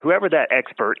whoever that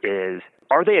expert is,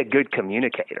 are they a good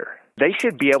communicator? They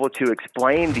should be able to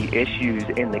explain the issues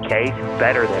in the case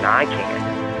better than I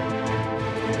can.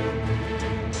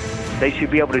 They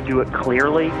should be able to do it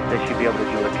clearly, they should be able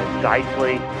to do it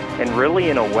concisely, and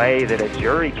really in a way that a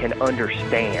jury can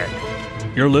understand.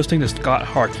 You're listening to Scott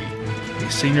Harkey, a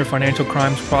senior financial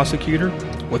crimes prosecutor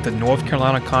with the North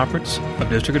Carolina Conference of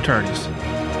District Attorneys.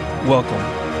 Welcome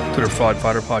to the Fraud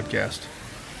Fighter Podcast.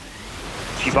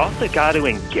 You've also got to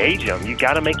engage them. You've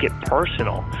got to make it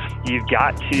personal. You've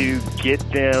got to get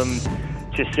them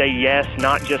to say yes,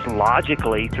 not just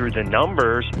logically through the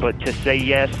numbers, but to say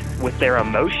yes with their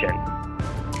emotion.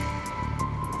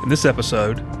 In this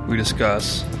episode, we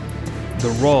discuss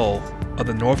the role of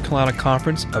the North Carolina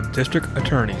Conference of District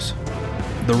Attorneys,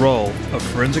 the role of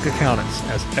forensic accountants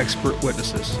as expert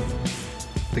witnesses,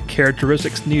 the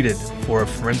characteristics needed for a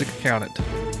forensic accountant,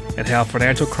 and how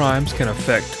financial crimes can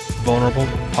affect vulnerable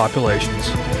populations.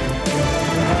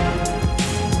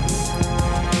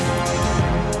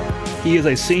 He is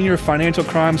a senior financial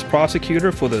crimes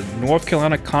prosecutor for the North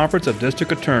Carolina Conference of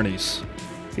District Attorneys.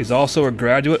 He's also a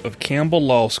graduate of Campbell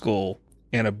Law School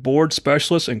and a board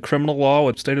specialist in criminal law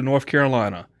with the state of North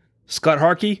Carolina. Scott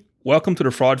Harkey, welcome to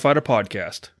the Fraud Fighter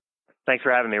Podcast. Thanks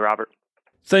for having me, Robert.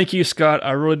 Thank you, Scott.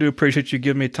 I really do appreciate you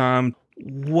giving me time.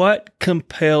 What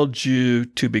compelled you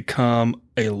to become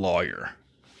a lawyer?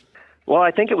 Well,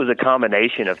 I think it was a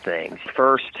combination of things.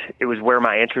 First, it was where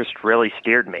my interest really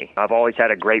steered me. I've always had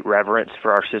a great reverence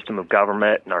for our system of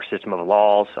government and our system of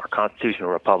laws, our constitutional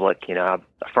republic. I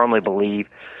firmly believe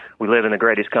we live in the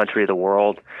greatest country of the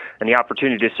world, and the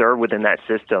opportunity to serve within that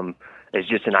system is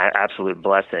just an absolute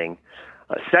blessing.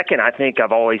 Second, I think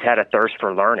I've always had a thirst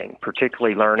for learning,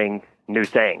 particularly learning new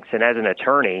things. And as an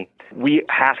attorney, we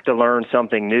have to learn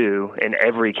something new in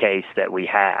every case that we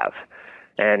have.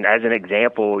 And as an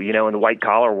example, in the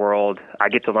white-collar world, I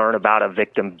get to learn about a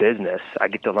victim business. I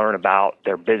get to learn about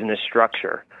their business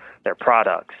structure, their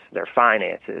products, their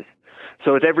finances.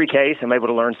 So with every case, I'm able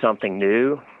to learn something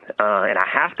new, and I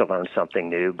have to learn something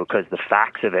new because the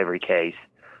facts of every case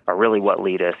are really what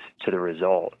lead us to the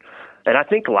result. And I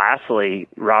think lastly,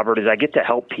 Robert, is I get to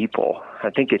help people. I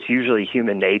think it's usually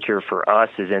human nature for us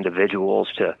as individuals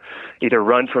to either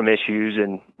run from issues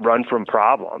and run from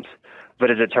problems.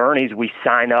 But as attorneys, we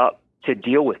sign up to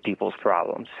deal with people's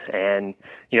problems. And,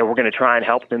 we're going to try and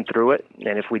help them through it.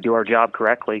 And if we do our job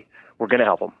correctly, we're going to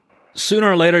help them.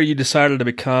 Sooner or later, you decided to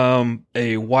become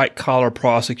a white-collar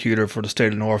prosecutor for the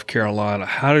state of North Carolina.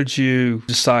 How did you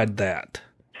decide that?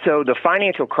 So the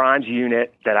financial crimes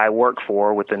unit that I work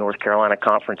for with the North Carolina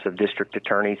Conference of District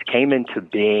Attorneys came into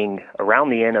being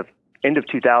around the end of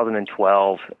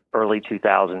 2012, early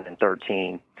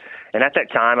 2013. And at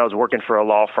that time, I was working for a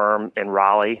law firm in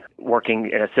Raleigh, working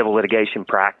in a civil litigation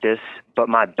practice. But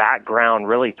my background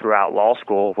really throughout law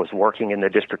school was working in the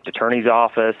district attorney's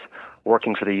office,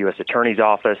 working for the U.S. Attorney's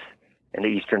Office in the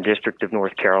Eastern District of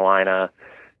North Carolina.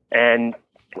 And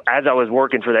as I was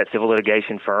working for that civil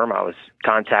litigation firm, I was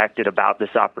contacted about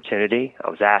this opportunity. I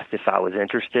was asked if I was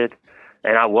interested,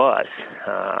 and I was.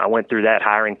 I went through that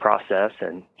hiring process,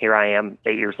 and here I am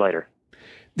 8 years later.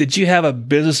 Did you have a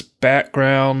business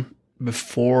background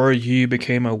before you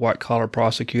became a white-collar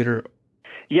prosecutor?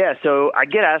 Yeah, so I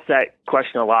get asked that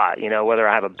question a lot, whether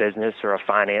I have a business or a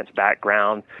finance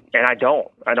background, and I don't.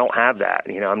 I don't have that.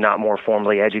 I'm not more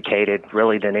formally educated,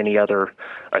 really, than any other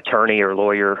attorney or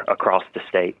lawyer across the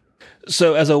state.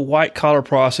 So as a white-collar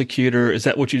prosecutor, is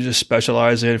that what you just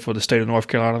specialize in for the state of North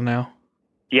Carolina now?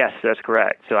 Yes, that's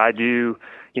correct. So I do,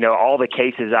 all the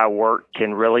cases I work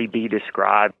can really be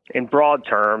described in broad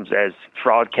terms as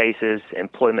fraud cases,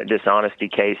 employment dishonesty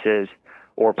cases,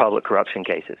 or public corruption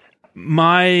cases.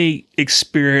 My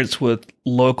experience with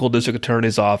local district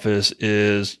attorney's office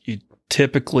is you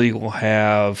typically will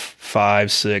have 5,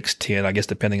 6, 10, I guess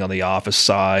depending on the office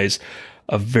size,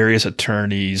 of various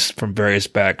attorneys from various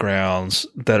backgrounds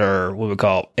that are what we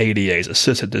call ADAs,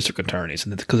 assistant district attorneys,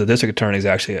 and because the district attorney is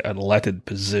actually an elected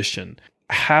position.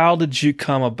 How did you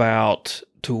come about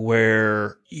to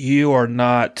where you are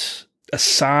not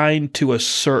assigned to a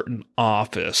certain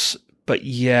office, but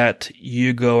yet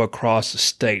you go across the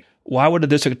state? Why would a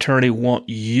district attorney want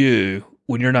you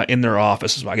when you're not in their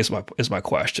office, is my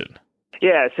question.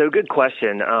 Yeah, so good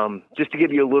question. Just to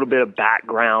give you a little bit of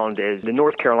background, is the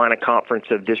North Carolina Conference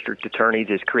of District Attorneys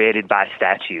is created by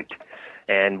statute.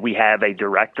 And we have a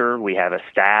director, we have a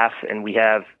staff, and we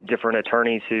have different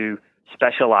attorneys who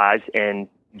specialize in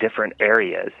different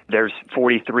areas. There's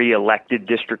 43 elected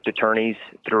district attorneys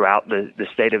throughout the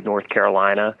state of North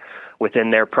Carolina.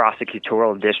 Within their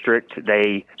prosecutorial district,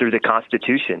 they, through the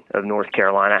Constitution of North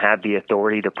Carolina, have the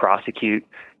authority to prosecute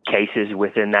cases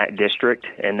within that district,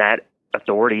 and that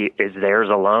authority is theirs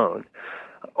alone.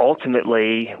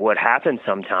 Ultimately, what happens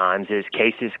sometimes is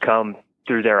cases come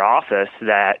through their office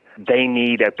that they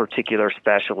need a particular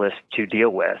specialist to deal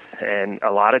with. And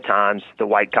a lot of times the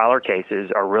white collar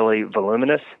cases are really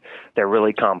voluminous, they're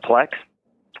really complex,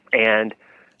 and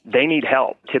they need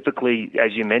help. Typically,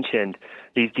 as you mentioned,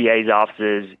 these DA's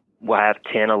offices will have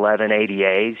 10, 11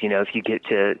 ADAs. If you get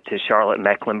to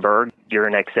Charlotte-Mecklenburg, you're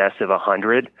in excess of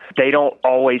 100. They don't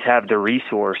always have the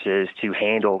resources to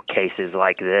handle cases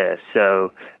like this.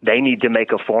 So they need to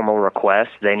make a formal request.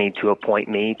 They need to appoint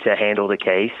me to handle the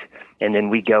case, and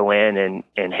then we go in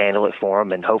and handle it for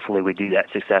them, and hopefully we do that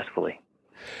successfully.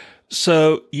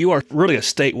 So you are really a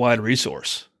statewide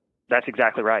resource. That's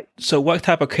exactly right. So what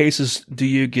type of cases do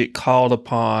you get called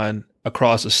upon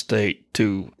across the state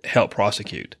to help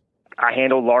prosecute? I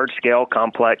handle large-scale,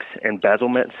 complex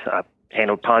embezzlements. I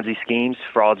handled Ponzi schemes,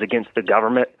 frauds against the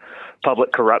government,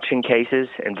 public corruption cases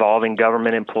involving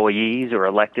government employees or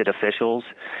elected officials.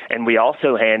 And we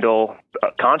also handle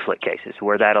conflict cases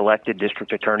where that elected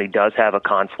district attorney does have a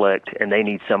conflict and they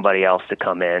need somebody else to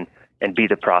come in and be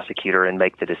the prosecutor and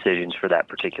make the decisions for that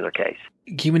particular case.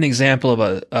 Give me an example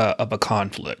of a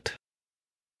conflict.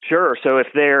 Sure. So if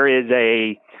there is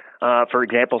for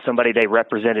example, somebody they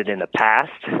represented in the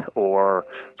past, or,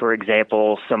 for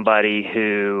example, somebody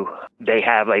who they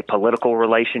have a political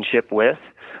relationship with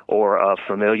or a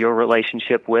familial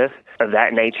relationship with of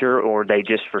that nature, or they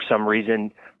just for some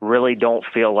reason really don't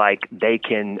feel like they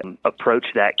can approach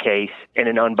that case in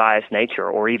an unbiased nature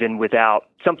or even without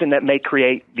something that may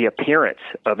create the appearance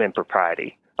of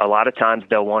impropriety. A lot of times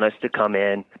they'll want us to come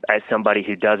in as somebody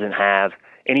who doesn't have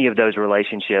any of those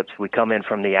relationships. We come in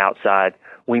from the outside.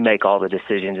 We make all the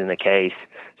decisions in the case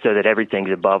so that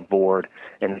everything's above board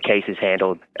and the case is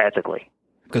handled ethically.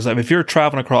 Because if you're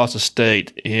traveling across the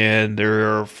state and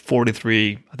there are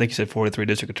 43, I think you said 43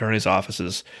 district attorney's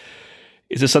offices,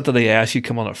 is this something they ask you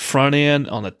come on the front end,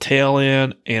 on the tail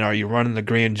end, and are you running the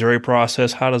grand jury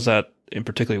process? How does that in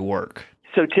particular work?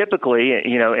 So typically,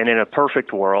 and in a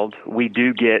perfect world, we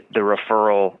do get the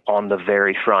referral on the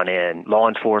very front end. Law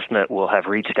enforcement will have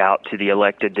reached out to the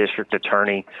elected district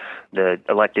attorney. The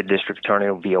elected district attorney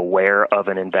will be aware of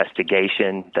an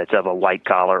investigation that's of a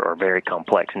white-collar or very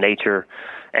complex nature,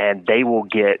 and they will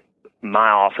get my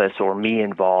office or me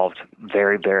involved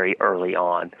very, very early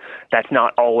on. That's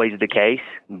not always the case,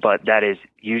 but that is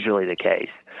usually the case.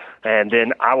 And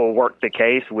then I will work the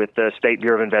case with the State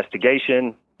Bureau of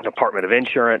Investigation, Department of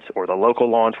Insurance, or the local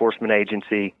law enforcement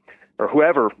agency, or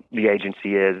whoever the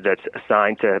agency is that's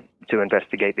assigned to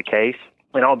investigate the case.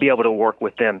 And I'll be able to work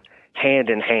with them hand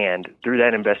in hand through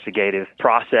that investigative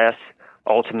process,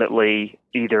 ultimately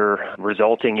either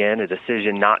resulting in a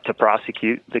decision not to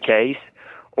prosecute the case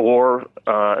or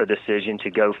a decision to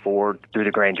go forward through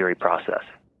the grand jury process.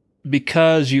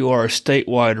 Because you are a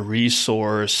statewide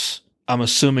resource, I'm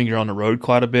assuming you're on the road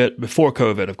quite a bit. Before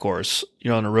COVID, of course,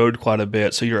 you're on the road quite a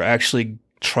bit. So you're actually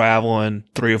traveling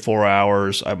 3 or 4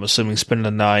 hours, I'm assuming spending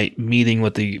the night meeting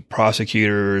with the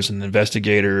prosecutors and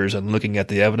investigators and looking at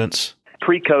the evidence.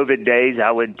 Pre-COVID days,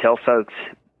 I would tell folks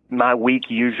my week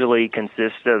usually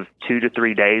consists of 2 to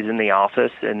 3 days in the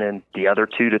office, and then the other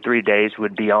 2 to 3 days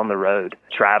would be on the road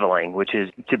traveling, which is,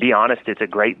 to be honest, it's a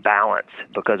great balance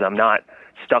because I'm not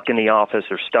stuck in the office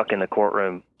or stuck in the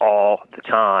courtroom all the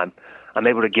time. I'm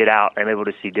able to get out. I'm able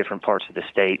to see different parts of the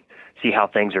state, see how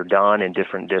things are done in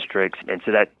different districts. And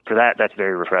so that's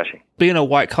very refreshing. Being a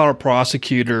white-collar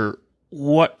prosecutor,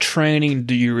 what training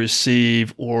do you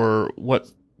receive or what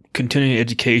continuing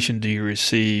education do you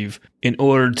receive in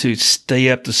order to stay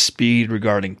up to speed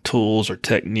regarding tools or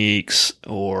techniques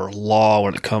or law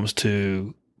when it comes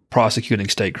to prosecuting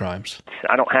state crimes?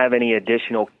 I don't have any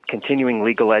additional continuing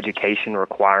legal education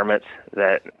requirements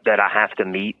that I have to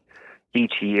meet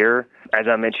each year. As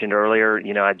I mentioned earlier,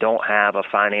 I don't have a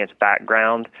finance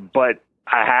background, but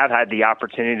I have had the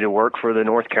opportunity to work for the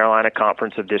North Carolina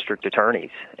Conference of District Attorneys,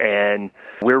 and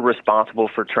we're responsible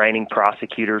for training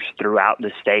prosecutors throughout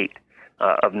the state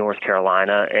of North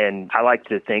Carolina, and I like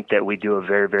to think that we do a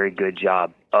very, very good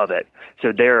job of it.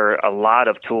 So there are a lot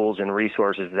of tools and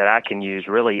resources that I can use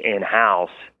really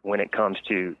in-house when it comes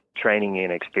to training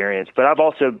and experience. But I've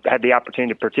also had the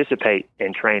opportunity to participate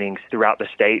in trainings throughout the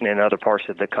state and in other parts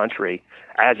of the country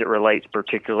as it relates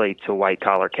particularly to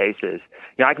white-collar cases.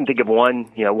 I can think of one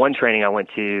training I went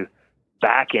to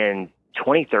back in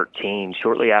 2013,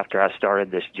 shortly after I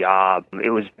started this job. It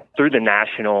was through the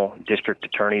National District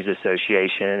Attorneys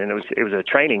Association, and it was a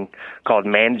training called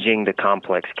Managing the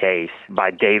Complex Case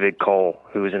by David Cole,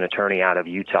 who is an attorney out of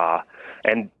Utah.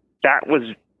 And that was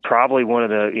probably one of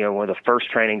the first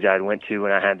trainings I went to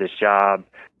when I had this job.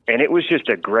 And it was just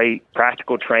a great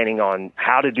practical training on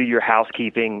how to do your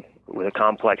housekeeping with a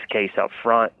complex case up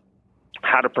front,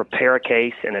 how to prepare a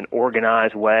case in an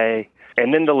organized way,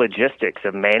 and then the logistics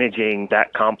of managing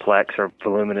that complex or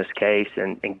voluminous case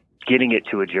and getting it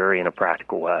to a jury in a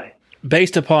practical way.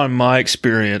 Based upon my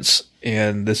experience,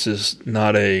 and this is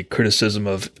not a criticism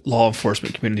of law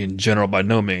enforcement community in general by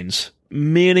no means,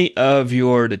 many of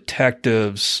your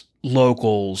detectives,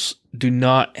 locals, do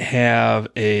not have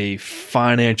a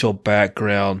financial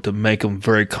background to make them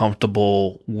very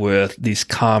comfortable with these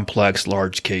complex,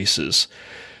 large cases.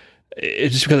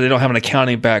 It's just because they don't have an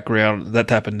accounting background, that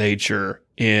type of nature,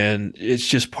 and it's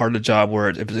just part of the job where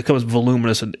if it becomes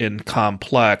voluminous and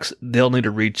complex, they'll need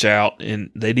to reach out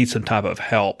and they need some type of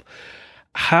help.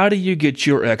 How do you get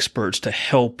your experts to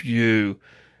help you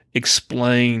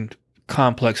explain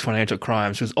complex financial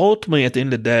crimes? Because ultimately, at the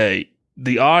end of the day,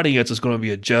 the audience is going to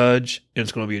be a judge and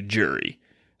it's going to be a jury.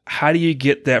 How do you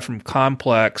get that from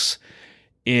complex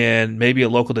and maybe a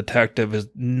local detective is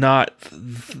not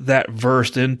that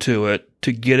versed into it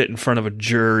to get it in front of a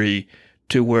jury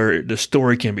to where the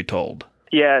story can be told?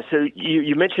 Yeah, so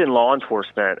you mentioned law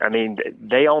enforcement. I mean,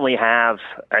 they only have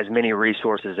as many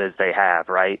resources as they have,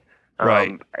 right?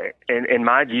 Right. In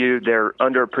my view, they're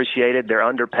underappreciated, they're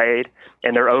underpaid,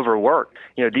 and they're overworked.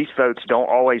 These folks don't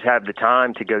always have the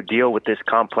time to go deal with this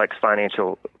complex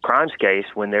financial crimes case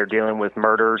when they're dealing with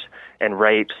murders and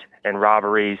rapes and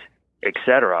robberies, et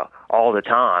cetera, all the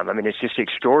time. I mean, it's just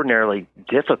extraordinarily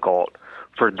difficult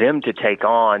for them to take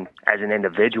on as an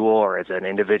individual or as an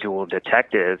individual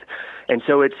detective. And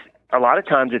so a lot of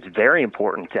times it's very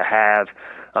important to have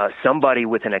somebody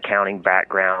with an accounting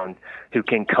background who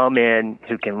can come in,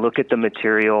 who can look at the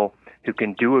material, who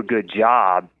can do a good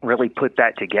job, really put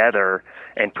that together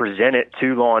and present it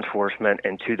to law enforcement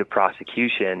and to the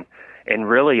prosecution in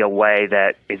really a way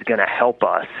that is going to help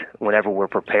us whenever we're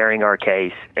preparing our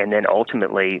case and then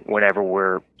ultimately whenever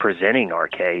we're presenting our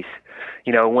case.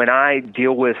 When I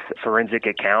deal with forensic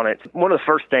accountants, one of the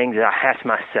first things that I ask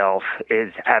myself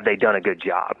is, have they done a good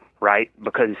job, right?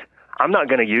 Because I'm not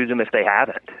going to use them if they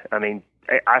haven't. I mean,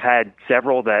 I've had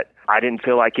several that I didn't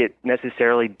feel like it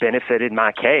necessarily benefited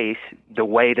my case the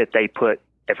way that they put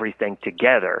everything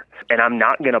together. And I'm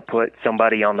not going to put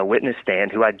somebody on the witness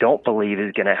stand who I don't believe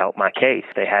is going to help my case.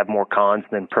 They have more cons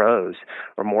than pros,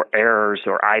 or more errors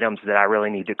or items that I really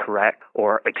need to correct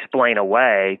or explain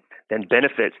away than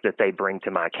benefits that they bring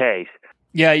to my case.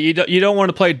 Yeah, you don't want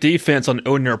to play defense on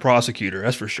owning your prosecutor,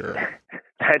 that's for sure.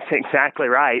 That's exactly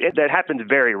right. That happens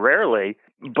very rarely,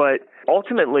 but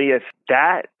ultimately if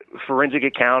that forensic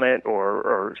accountant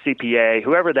or CPA,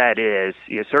 whoever that is,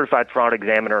 certified fraud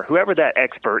examiner, whoever that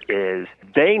expert is,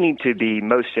 they need to be,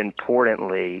 most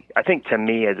importantly, I think to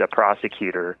me as a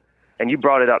prosecutor, and you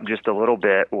brought it up just a little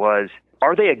bit, was,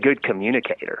 are they a good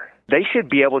communicator? They should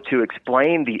be able to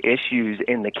explain the issues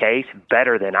in the case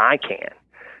better than I can.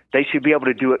 They should be able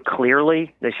to do it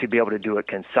clearly. They should be able to do it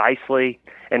concisely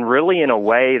and really in a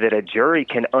way that a jury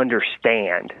can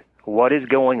understand what is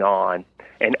going on,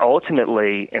 and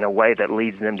ultimately in a way that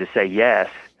leads them to say yes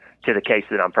to the case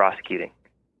that I'm prosecuting.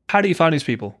 How do you find these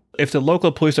people? If the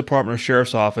local police department or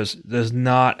sheriff's office does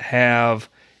not have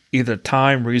either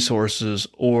time, resources,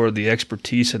 or the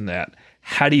expertise in that,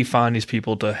 how do you find these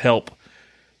people to help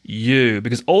you?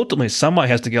 Because ultimately somebody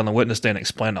has to get on the witness stand and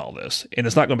explain all this, and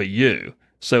it's not going to be you.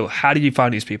 So how do you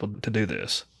find these people to do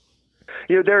this?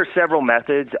 There are several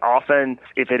methods. Often,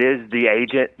 if it is the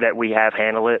agent that we have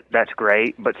handle it, that's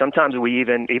great. But sometimes we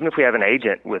even if we have an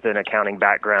agent with an accounting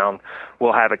background,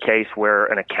 we'll have a case where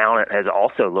an accountant has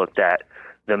also looked at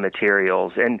the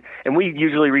materials. And we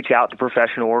usually reach out to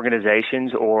professional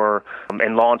organizations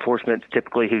and law enforcement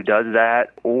typically who does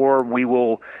that, or we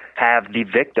will have the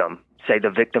victim, say the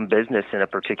victim business in a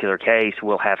particular case,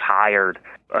 will have hired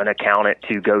an accountant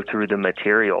to go through the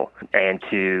material and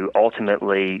to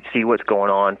ultimately see what's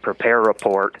going on, prepare a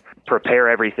report, prepare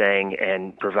everything,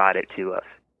 and provide it to us.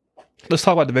 Let's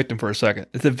talk about the victim for a second.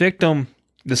 If the victim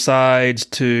decides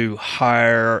to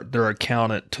hire their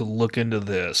accountant to look into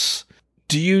this,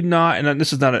 do you not, and I'm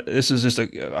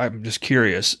just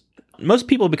curious, most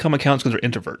people become accountants because they're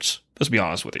introverts. Let's be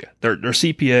honest with you. They're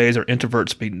CPAs or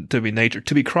introverts to be nature.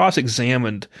 To be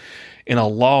cross-examined in a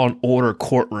law and order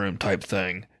courtroom type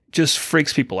thing just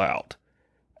freaks people out.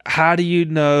 How do you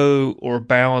know or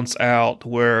balance out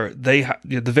where the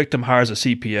victim hires a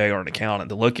CPA or an accountant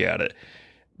to look at it,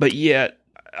 but yet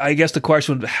I guess the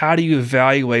question is, how do you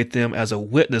evaluate them as a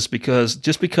witness? Because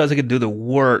just because they can do the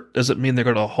work doesn't mean they're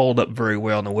going to hold up very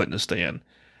well on the witness stand.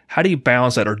 How do you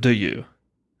balance that, or do you?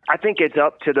 I think it's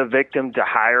up to the victim to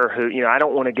hire who, I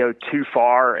don't want to go too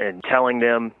far in telling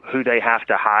them who they have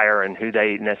to hire and who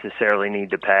they necessarily need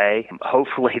to pay.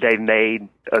 Hopefully they've made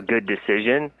a good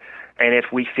decision. And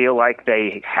if we feel like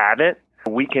they haven't,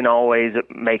 we can always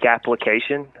make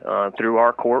application through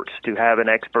our courts to have an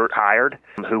expert hired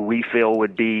who we feel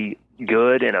would be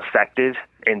good and effective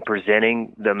in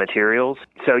presenting the materials.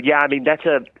 So, that's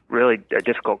a really a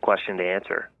difficult question to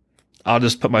answer. I'll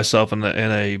just put myself in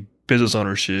a business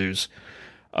owner's shoes.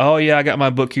 Oh, yeah, I got my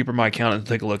bookkeeper, my accountant to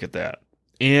take a look at that.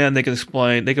 And they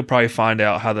could probably find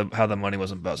out how the money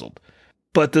was embezzled.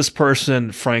 But this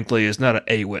person, frankly, is not an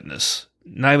A witness.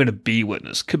 Not even a B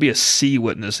witness. Could be a C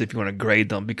witness if you want to grade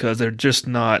them, because they're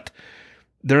not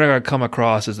going to come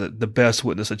across as the best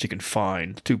witness that you can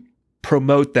find to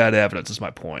promote that evidence, is my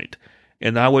point.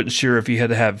 And I wasn't sure if you had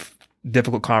to have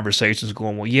difficult conversations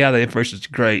going, well, yeah, the information is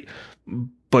great,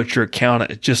 but your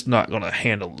accountant is just not going to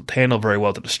handle very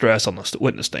well the stress on the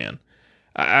witness stand.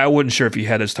 I wasn't sure if you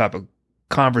had this type of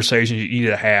conversation you needed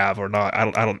to have or not.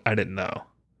 I didn't know.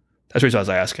 That's the reason I was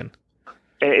asking.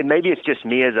 And maybe it's just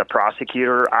me as a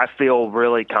prosecutor. I feel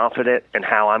really confident in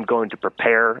how I'm going to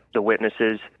prepare the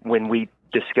witnesses when we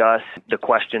discuss the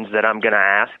questions that I'm going to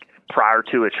ask prior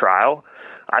to a trial.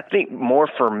 I think more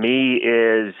for me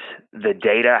is the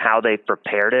data, how they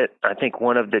prepared it. I think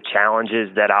one of the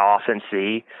challenges that I often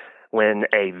see when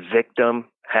a victim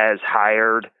has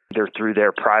hired, either through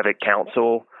their private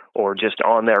counsel or just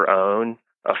on their own,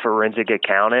 a forensic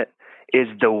accountant, is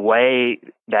the way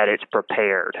that it's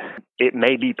prepared. It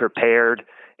may be prepared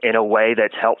in a way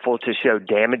that's helpful to show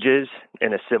damages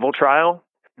in a civil trial.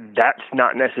 That's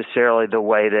not necessarily the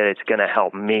way that it's going to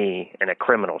help me in a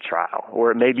criminal trial.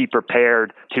 Or it may be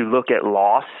prepared to look at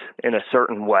loss in a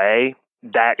certain way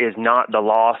that is not the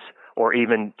loss or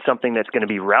even something that's going to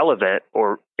be relevant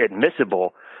or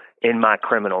admissible in my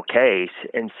criminal case.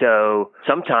 And so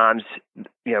sometimes,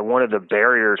 one of the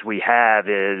barriers we have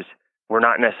is we're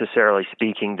not necessarily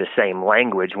speaking the same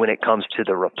language when it comes to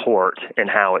the report and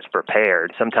how it's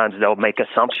prepared. Sometimes they'll make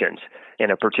assumptions in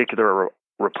a particular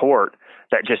report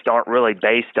that just aren't really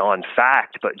based on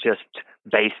fact, but just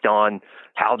based on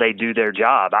how they do their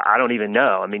job. I don't even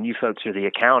know. I mean, you folks are the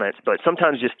accountants, but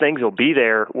sometimes just things will be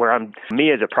there where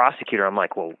me as a prosecutor, I'm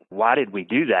like, well, why did we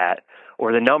do that?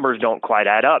 Or the numbers don't quite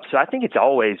add up. So I think it's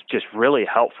always just really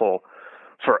helpful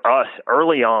for us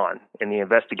early on in the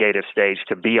investigative stage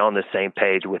to be on the same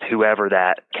page with whoever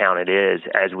that accountant is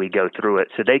as we go through it,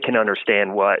 so they can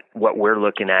understand what we're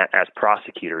looking at as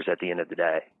prosecutors at the end of the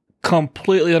day.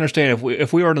 Completely understand.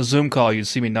 If we were on a Zoom call, you'd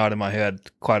see me nod in my head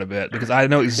quite a bit, because I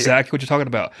know exactly what you're talking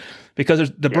about.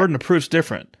 Because the burden of proof is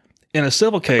different. In a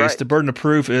civil case, right, the burden of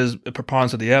proof is a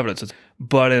preponderance of the evidence.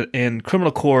 But in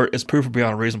criminal court, it's proof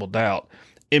beyond reasonable doubt.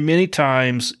 And many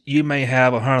times, you may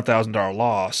have a $100,000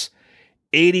 loss.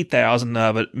 80,000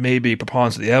 of it may be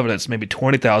preponderance of the evidence, maybe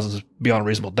 20,000 is beyond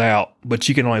reasonable doubt, but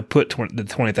you can only put the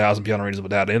 20,000 beyond reasonable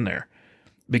doubt in there,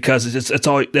 because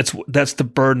that's the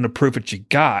burden of proof that you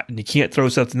got, and you can't throw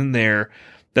something in there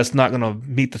that's not going to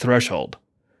meet the threshold.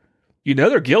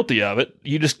 They're guilty of it.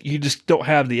 You just don't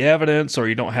have the evidence, or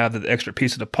you don't have the extra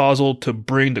piece of the puzzle to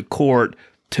bring to court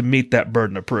to meet that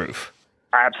burden of proof.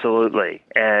 Absolutely.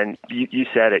 And you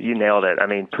said it, you nailed it. I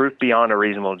mean, proof beyond a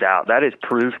reasonable doubt, that is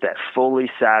proof that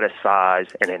fully satisfies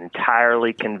and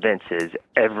entirely convinces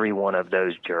every one of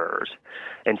those jurors.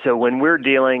 And so when we're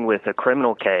dealing with a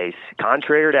criminal case,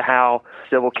 contrary to how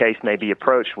civil case may be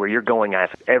approached, where you're going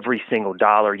after every single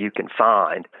dollar you can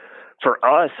find, for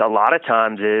us, a lot of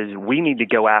times is we need to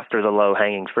go after the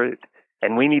low-hanging fruit.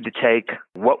 And we need to take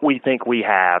what we think we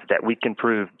have that we can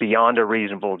prove beyond a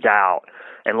reasonable doubt,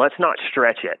 and let's not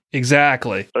stretch it.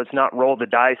 Exactly. Let's not roll the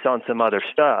dice on some other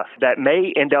stuff that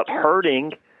may end up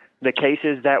hurting the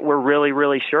cases that we're really,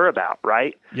 really sure about,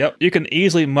 right? Yep. You can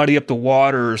easily muddy up the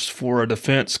waters for a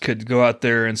defense could go out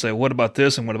there and say, what about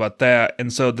this and what about that?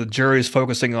 And so the jury's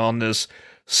focusing on this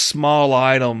small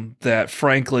item that,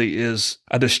 frankly, is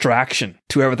a distraction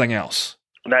to everything else.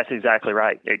 That's exactly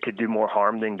right. It could do more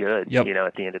harm than good, at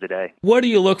the end of the day. What do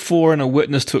you look for in a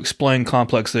witness to explain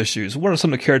complex issues? What are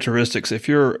some of the characteristics? If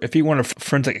you want a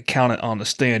forensic accountant on the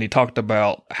stand, you talked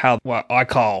about what I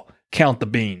call count the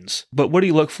beans. But what do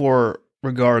you look for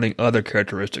regarding other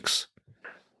characteristics?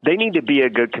 They need to be a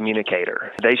good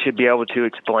communicator. They should be able to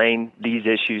explain these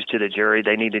issues to the jury.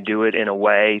 They need to do it in a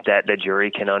way that the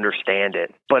jury can understand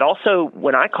it. But also,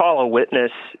 when I call a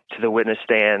witness to the witness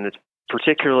stand,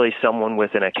 particularly someone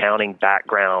with an accounting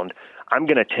background, I'm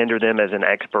going to tender them as an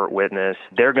expert witness.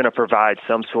 They're going to provide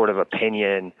some sort of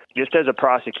opinion. Just as a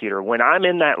prosecutor, when I'm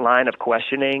in that line of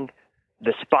questioning,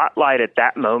 the spotlight at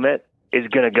that moment is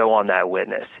going to go on that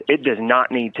witness. It does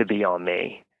not need to be on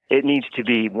me. It needs to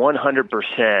be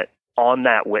 100% on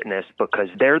that witness because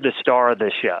they're the star of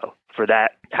the show for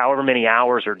that however many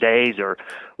hours or days or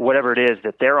whatever it is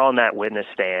that they're on that witness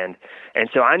stand. And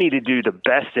so I need to do the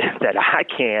best that I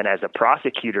can as a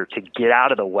prosecutor to get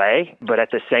out of the way, but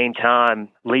at the same time,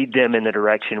 lead them in the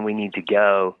direction we need to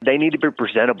go. They need to be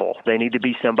presentable. They need to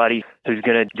be somebody who's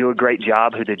going to do a great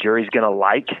job, who the jury's going to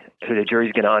like, who the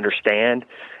jury's going to understand,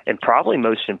 and probably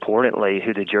most importantly,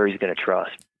 who the jury's going to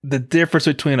trust. The difference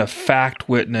between a fact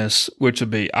witness, which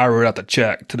would be I wrote out the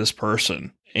check to this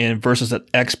person, and versus an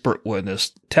expert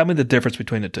witness. Tell me the difference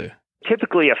between the two.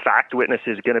 Typically, a fact witness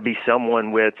is going to be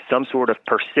someone with some sort of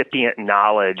percipient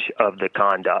knowledge of the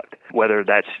conduct, whether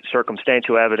that's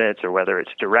circumstantial evidence or whether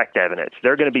it's direct evidence.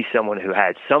 They're going to be someone who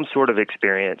had some sort of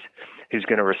experience, who's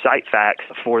going to recite facts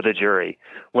for the jury.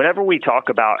 Whenever we talk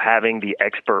about having the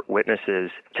expert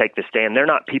witnesses take the stand, they're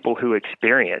not people who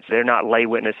experience. They're not lay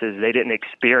witnesses. They didn't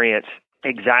experience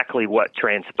exactly what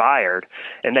transpired,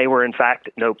 and they were in fact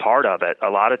no part of it a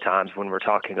lot of times when we're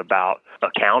talking about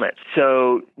accountants.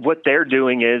 So what they're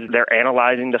doing is they're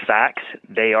analyzing the facts.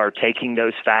 They are taking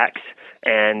those facts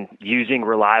and using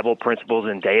reliable principles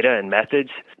and data and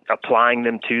methods, applying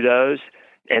them to those,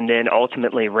 and then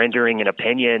ultimately rendering an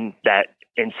opinion that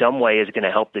in some way is going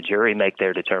to help the jury make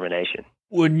their determination.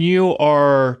 When you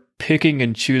are picking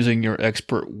and choosing your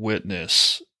expert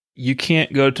witness, you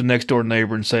can't go to the next door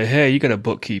neighbor and say, hey, you got a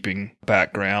bookkeeping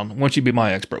background. Why don't you be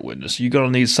my expert witness? You're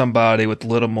going to need somebody with a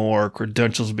little more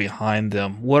credentials behind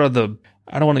them. What are the,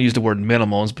 I don't want to use the word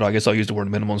minimums, but I guess I'll use the word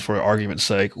minimums for argument's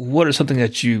sake. What is something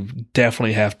that you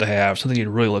definitely have to have, something you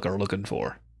really are looking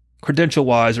for,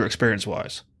 credential-wise or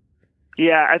experience-wise?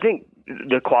 Yeah, I think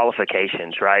the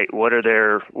qualifications, right? What is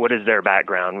their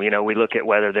background? You know, we look at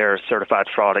whether they're a certified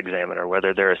fraud examiner,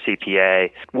 whether they're a CPA.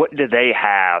 What do they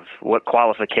have? What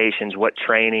qualifications, what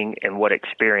training, and what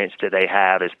experience do they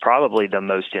have is probably the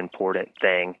most important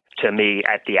thing to me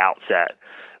at the outset.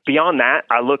 Beyond that,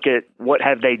 I look at what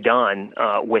have they done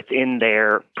within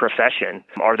their profession.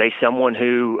 Are they someone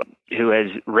who has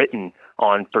written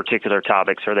on particular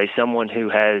topics? Are they someone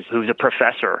who's a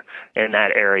professor in that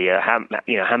area?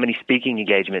 How many speaking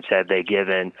engagements have they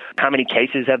given? How many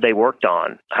cases have they worked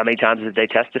on? How many times have they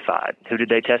testified? Who did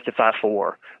they testify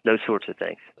for? Those sorts of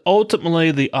things. Ultimately,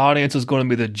 the audience is going to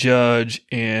be the judge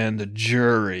and the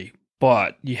jury,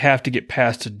 but you have to get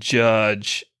past the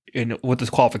judge with the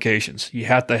qualifications. You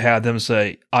have to have them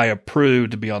say, I approve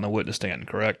to be on the witness stand,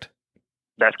 correct?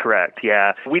 That's correct,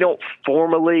 yeah. We don't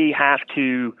formally have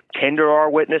to tender our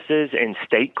witnesses in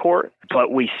state court,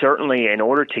 but we certainly, in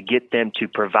order to get them to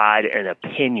provide an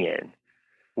opinion,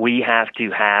 we have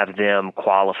to have them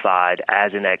qualified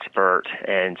as an expert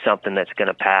and something that's going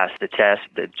to pass the test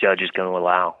that the judge is going to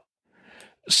allow.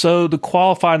 So the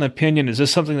qualified opinion, is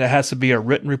this something that has to be a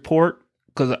written report?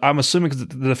 Because I'm assuming the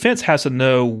defense has to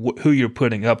know who you're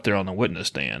putting up there on the witness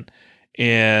stand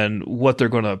and what they're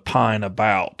going to opine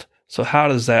about. So how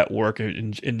does that work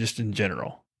in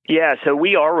general? Yeah, so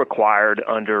we are required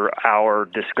under our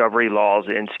discovery laws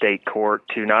in state court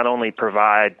to not only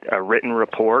provide a written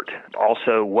report,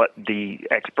 also what the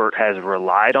expert has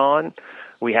relied on.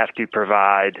 We have to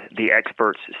provide the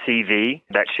expert's CV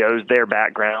that shows their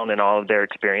background and all of their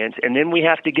experience. And then we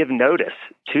have to give notice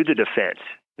to the defense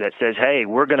that says, hey,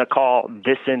 we're going to call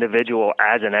this individual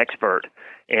as an expert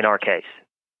in our case.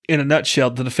 In a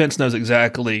nutshell, the defense knows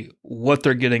exactly what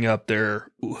they're getting up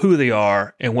there, who they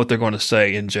are, and what they're going to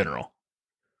say in general.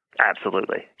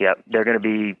 Absolutely. Yep. They're going to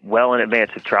be well in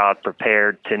advance of trial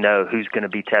prepared to know who's going to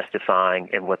be testifying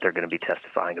and what they're going to be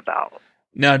testifying about.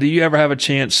 Now, do you ever have a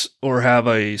chance or have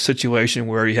a situation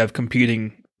where you have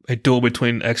a duel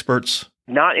between experts?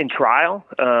 Not in trial.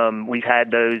 We've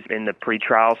had those in the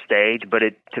pretrial stage, but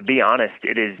to be honest,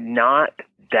 it is not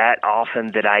that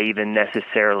often that I even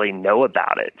necessarily know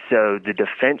about it. So the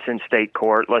defense in state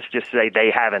court, let's just say they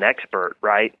have an expert,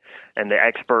 right? And the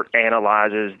expert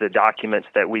analyzes the documents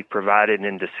that we've provided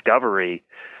in discovery.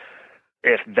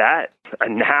 If that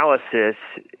analysis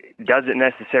doesn't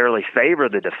necessarily favor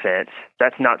the defense,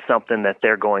 that's not something that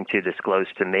they're going to disclose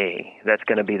to me. That's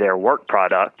going to be their work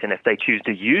product. And if they choose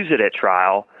to use it at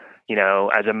trial,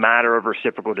 as a matter of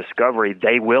reciprocal discovery,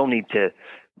 they will need to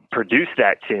produce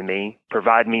that to me,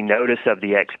 provide me notice of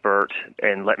the expert,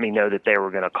 and let me know that they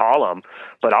were going to call them.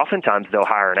 But oftentimes they'll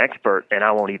hire an expert, and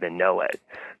I won't even know it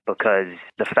because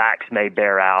the facts may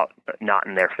bear out not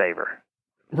in their favor.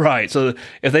 Right. So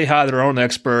if they hire their own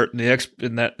expert and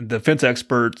the defense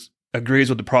expert agrees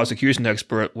with the prosecution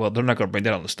expert, well, they're not going to bring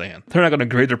that on the stand. They're not going to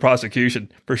agree with their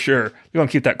prosecution for sure. They're going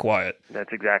to keep that quiet.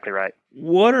 That's exactly right.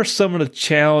 What are some of the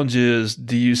challenges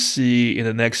do you see in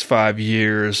the next 5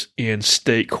 years in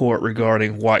state court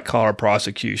regarding white-collar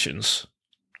prosecutions?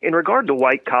 In regard to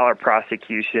white-collar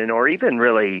prosecution, or even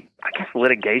really, I guess,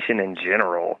 litigation in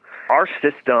general, our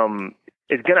system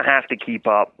is going to have to keep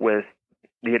up with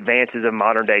the advances of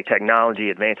modern-day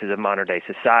technology, advances of modern-day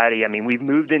society. I mean, we've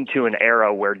moved into an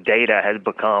era where data has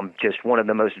become just one of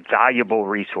the most valuable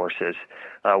resources,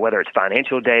 whether it's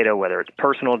financial data, whether it's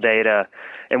personal data,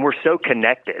 and we're so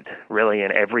connected, really,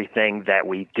 in everything that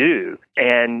we do.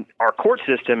 And our court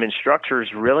system and structure is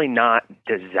really not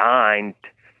designed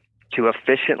to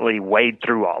efficiently wade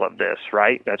through all of this,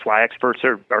 right? That's why experts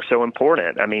are so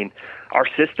important. I mean, our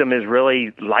system is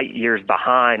really light years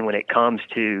behind when it comes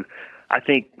to, I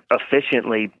think,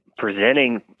 efficiently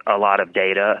presenting a lot of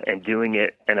data and doing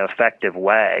it in an effective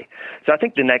way. So I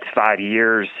think the next 5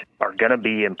 years are going to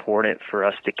be important for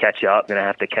us to catch up. We're going to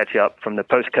have to catch up from the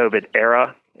post-COVID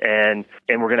era, and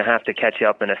we're going to have to catch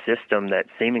up in a system that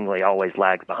seemingly always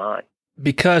lags behind.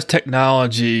 Because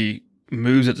technology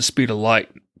moves at the speed of light,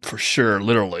 for sure,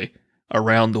 literally,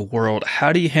 around the world,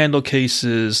 how do you handle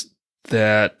cases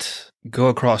that go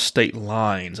across state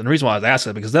lines? And the reason why I was asking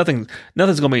is because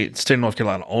nothing's going to be state of North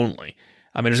Carolina only.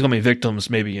 I mean, there's going to be victims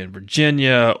maybe in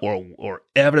Virginia or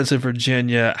evidence in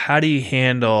Virginia. How do you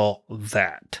handle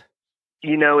that?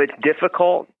 You know, it's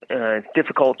difficult. It's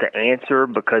difficult to answer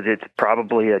because it's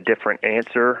probably a different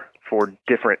answer for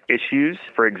different issues.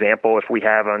 For example, if we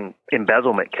have an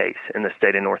embezzlement case in the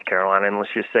state of North Carolina, and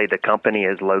let's just say the company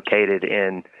is located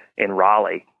in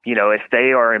Raleigh, you know, if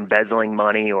they are embezzling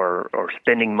money or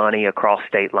spending money across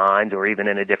state lines or even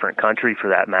in a different country for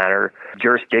that matter,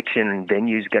 jurisdiction and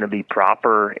venue is going to be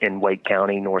proper in Wake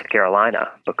County, North Carolina,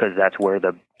 because that's where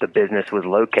the business was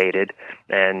located,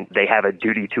 and they have a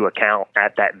duty to account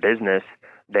at that business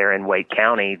there in Wake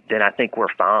County, then I think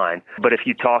we're fine. But if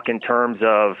you talk in terms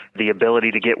of the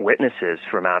ability to get witnesses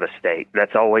from out of state,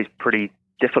 that's always pretty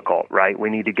difficult, right? We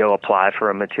need to go apply for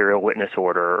a material witness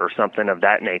order or something of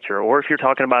that nature. Or if you're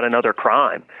talking about another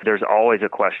crime, there's always a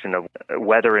question of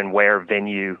whether and where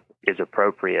venue is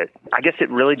appropriate. I guess it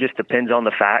really just depends on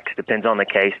the facts, depends on the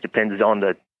case, depends on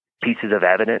the pieces of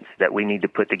evidence that we need to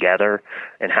put together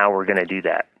and how we're going to do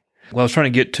that. What I was trying to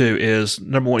get to is,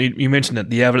 number one, you mentioned that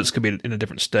the evidence could be in a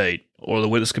different state or the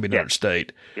witness could be in another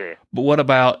state. Yeah. But what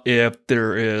about if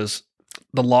there is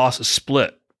the loss is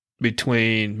split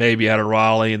between maybe out of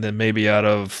Raleigh and then maybe out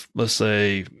of, let's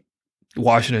say,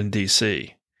 Washington,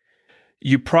 D.C.?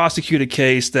 You prosecute a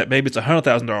case that maybe it's a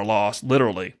 $100,000 loss,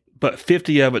 literally, but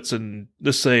 50 of it's in,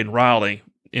 let's say, in Raleigh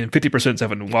and 50%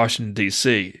 of it in Washington,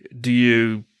 D.C. Do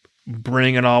you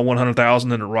bring in all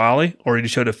 $100,000 into Raleigh, or do you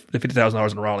show the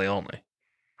 $50,000 in Raleigh only?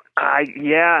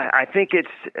 I think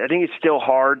it's still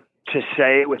hard to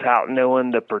say without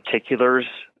knowing the particulars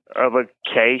of a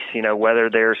case. You know, whether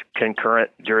there's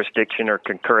concurrent jurisdiction or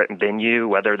concurrent venue,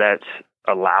 whether that's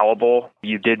allowable.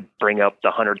 You did bring up the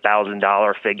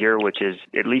 $100,000 figure, which is,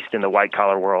 at least in the white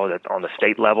collar world, that's on the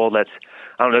state level. That's,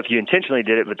 I don't know if you intentionally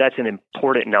did it, but that's an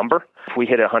important number. If we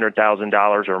hit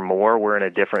 $100,000 or more, we're in a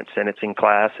different sentencing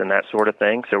class and that sort of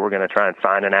thing. So we're going to try and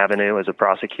find an avenue as a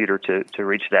prosecutor to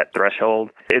reach that threshold.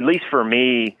 At least for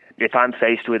me, if I'm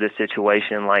faced with a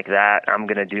situation like that, I'm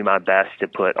going to do my best to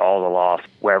put all the loss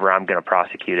wherever I'm going to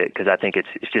prosecute it, because I think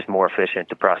it's just more efficient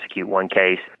to prosecute one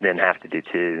case than have to do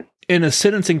two. In a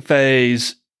sentencing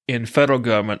phase in federal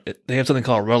government, they have something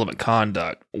called relevant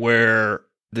conduct, where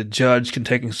the judge can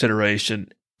take into consideration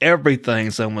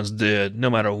everything someone's did, no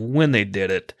matter when they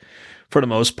did it, for the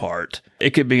most part. It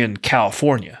could be in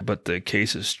California, but the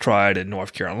case is tried in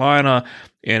North Carolina,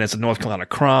 and it's a North Carolina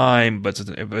crime, but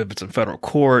if it's in federal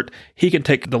court, he can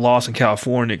take the loss in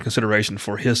California into consideration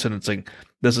for his sentencing.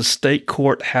 Does a state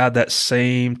court have that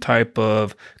same type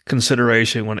of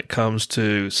consideration when it comes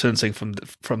to sentencing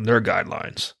from their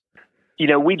guidelines? You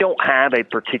know, we don't have a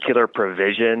particular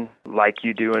provision like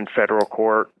you do in federal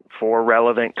court for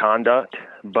relevant conduct,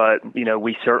 but, you know,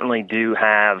 we certainly do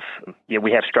have,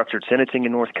 we have structured sentencing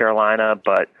in North Carolina,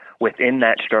 but within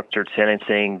that structured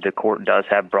sentencing, the court does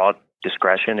have broad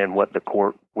discretion in what the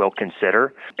court will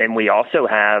consider. And we also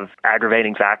have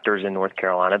aggravating factors in North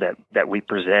Carolina that we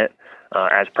present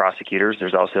as prosecutors.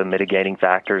 There's also mitigating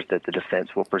factors that the defense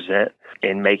will present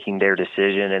in making their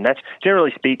decision. And that's,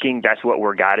 generally speaking, that's what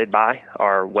we're guided by,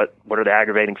 are what are the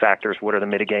aggravating factors, what are the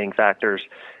mitigating factors.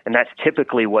 And that's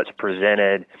typically what's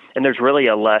presented. And there's really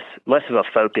a less of a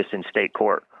focus in state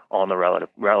court on the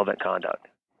relevant conduct.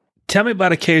 Tell me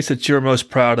about a case that you're most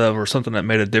proud of or something that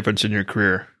made a difference in your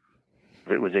career.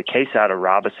 It was a case out of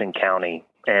Robeson County,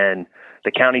 and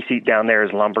The county seat down there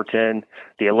is Lumberton.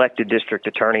 The elected district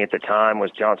attorney at the time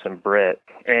was Johnson Britt.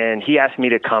 And he asked me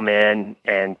to come in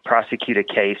and prosecute a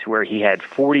case where he had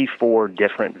 44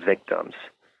 different victims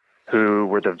who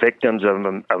were the victims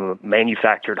of a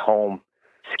manufactured home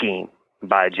scheme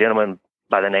by a gentleman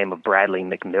by the name of Bradley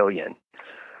McMillian.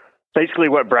 Basically,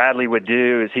 what Bradley would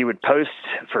do is he would post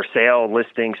for sale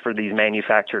listings for these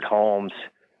manufactured homes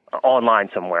online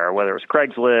somewhere, whether it was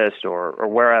Craigslist or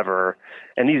wherever.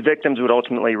 And these victims would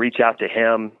ultimately reach out to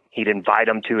him. He'd invite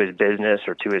them to his business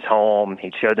or to his home.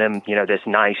 He'd show them, this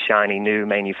nice, shiny, new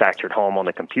manufactured home on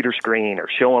the computer screen, or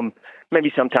show them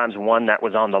maybe sometimes one that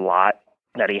was on the lot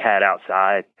that he had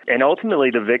outside. And ultimately,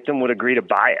 the victim would agree to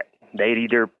buy it. They'd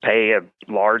either pay a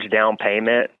large down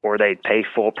payment or they'd pay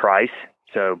full price.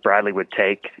 So Bradley would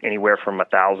take anywhere from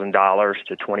 $1,000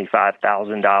 to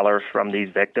 $25,000 from these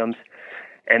victims,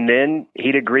 and then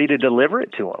he'd agree to deliver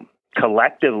it to them.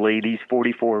 Collectively, these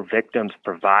 44 victims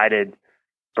provided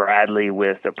Bradley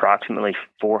with approximately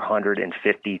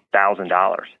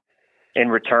 $450,000. In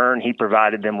return, he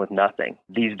provided them with nothing.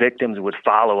 These victims would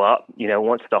follow up,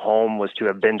 once the home was to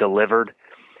have been delivered.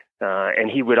 And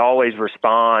he would always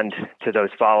respond to those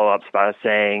follow-ups by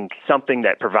saying something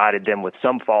that provided them with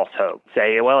some false hope.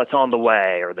 Say, well, it's on the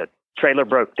way, or the trailer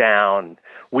broke down.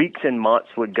 Weeks and months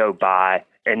would go by,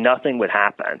 and nothing would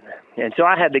happen. And so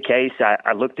I had the case.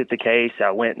 I looked at the case.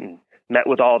 I went and met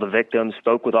with all the victims,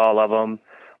 spoke with all of them.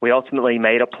 We ultimately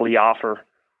made a plea offer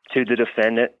to the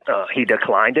defendant. He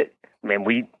declined it.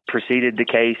 We proceeded the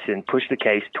case and pushed the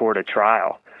case toward a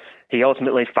trial. He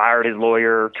ultimately fired his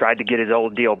lawyer, tried to get his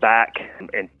old deal back,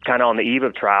 and kind of on the eve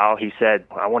of trial, he said,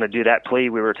 I want to do that plea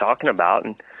we were talking about.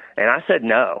 And I said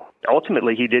no.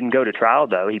 Ultimately, he didn't go to trial,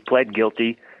 though. He pled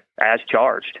guilty as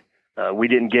charged. We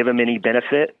didn't give him any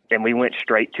benefit, and we went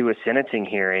straight to a sentencing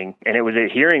hearing. And it was a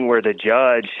hearing where the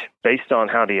judge, based on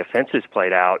how the offenses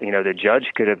played out, the judge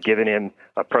could have given him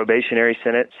a probationary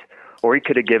sentence, or he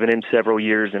could have given him several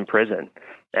years in prison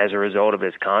as a result of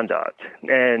his conduct.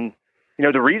 And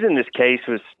the reason this case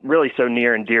was really so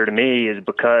near and dear to me is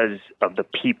because of the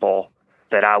people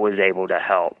that I was able to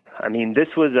help.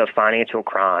 This was a financial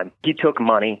crime. He took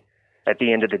money at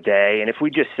the end of the day. And if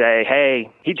we just say,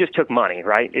 hey, he just took money,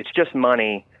 right? It's just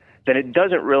money, then it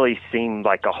doesn't really seem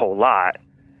like a whole lot.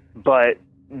 But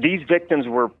these victims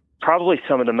were probably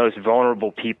some of the most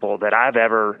vulnerable people that I've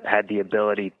ever had the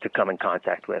ability to come in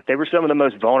contact with. They were some of the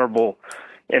most vulnerable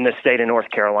in the state of North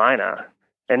Carolina.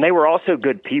 And they were also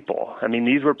good people.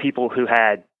 These were people who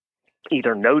had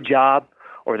either no job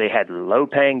or they had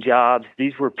low-paying jobs.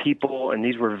 These were people and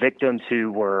these were victims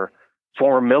who were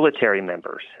former military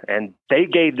members. And they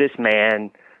gave this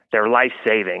man their life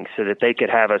savings so that they could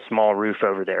have a small roof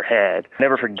over their head. I'll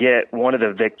never forget one of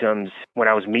the victims, when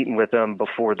I was meeting with him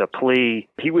before the plea,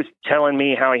 he was telling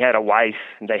me how he had a wife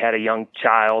and they had a young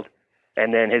child.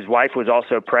 And then his wife was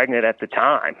also pregnant at the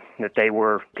time, that they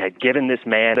had given this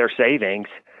man their savings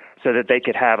so that they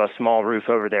could have a small roof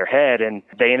over their head. And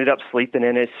they ended up sleeping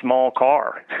in his small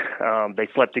car. They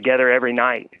slept together every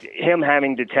night. Him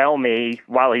having to tell me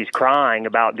while he's crying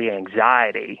about the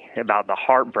anxiety, about the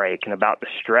heartbreak, and about the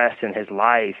stress in his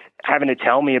life, having to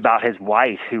tell me about his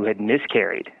wife who had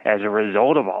miscarried as a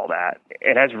result of all that,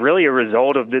 and as really a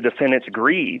result of the defendant's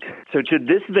greed. So to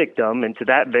this victim and to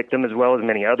that victim, as well as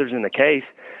many others in the case,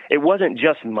 it wasn't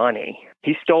just money.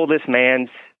 He stole this man's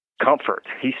comfort.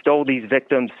 He stole these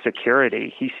victims'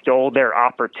 security. He stole their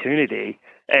opportunity.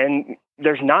 And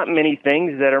there's not many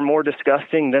things that are more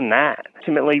disgusting than that.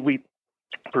 Ultimately, we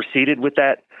proceeded with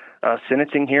that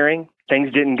sentencing hearing.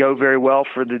 Things didn't go very well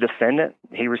for the defendant.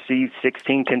 He received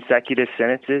 16 consecutive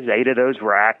sentences. 8 of those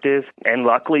were active. And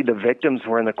luckily, the victims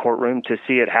were in the courtroom to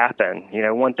see it happen.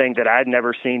 One thing that I'd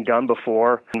never seen done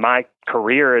before in my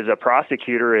career as a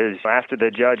prosecutor is after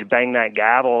the judge banged that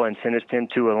gavel and sentenced him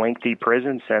to a lengthy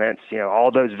prison sentence,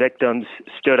 all those victims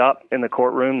stood up in the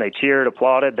courtroom. They cheered,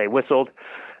 applauded, they whistled.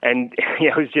 And,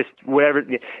 it was just whatever.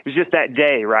 It was just that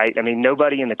day, right?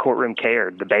 Nobody in the courtroom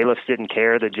cared. The bailiffs didn't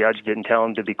care. The judge didn't tell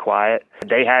them to be quiet.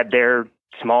 They had their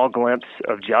small glimpse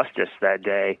of justice that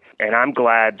day. And I'm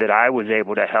glad that I was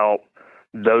able to help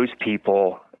those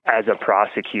people as a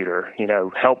prosecutor,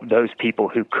 help those people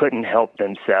who couldn't help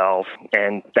themselves.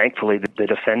 And thankfully, the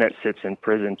defendant sits in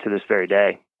prison to this very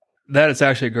day. That is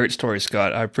actually a great story,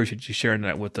 Scott. I appreciate you sharing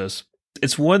that with us.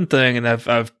 It's one thing, and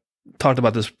I've talked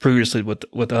about this previously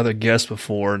with other guests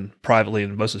before, and privately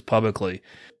and mostly publicly.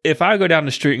 If I go down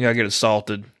the street and I get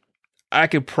assaulted, I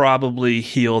could probably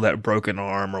heal that broken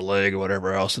arm or leg or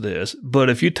whatever else it is. But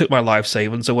if you took my life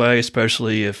savings away,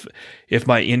 especially if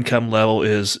my income level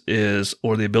is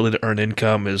or the ability to earn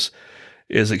income is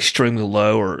extremely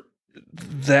low, or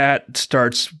that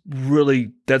starts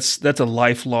really, that's a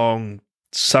lifelong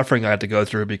suffering I have to go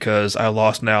through because I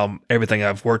lost now everything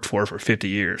I've worked for 50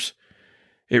 years.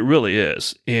 It really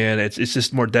is. And it's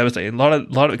just more devastating. A lot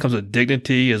of it comes with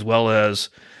dignity as well as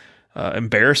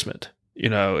embarrassment,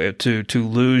 to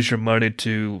lose your money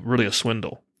to really a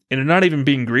swindle. And they're not even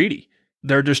being greedy.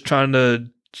 They're just trying to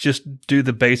just do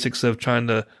the basics of trying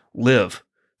to live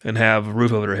and have a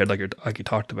roof over their head like you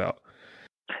talked about.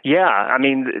 Yeah, I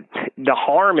mean, the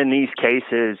harm in these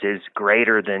cases is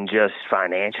greater than just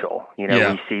financial. We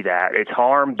see that. It's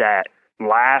harm that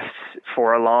lasts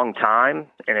for a long time,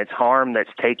 and it's harm that's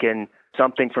taken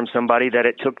something from somebody that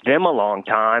it took them a long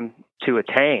time to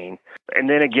attain. And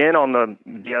then again, on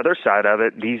the other side of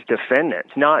it, these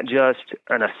defendants, not just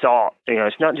an assault.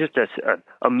 It's not just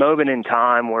a moment in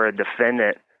time where a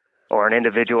defendant or an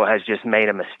individual has just made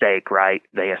a mistake, right?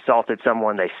 They assaulted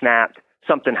someone, they snapped,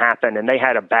 something happened, and they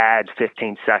had a bad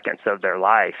 15 seconds of their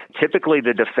life. Typically,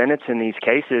 the defendants in these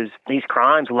cases, these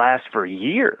crimes last for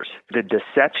years. The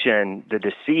deception, the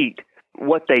deceit,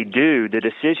 what they do, the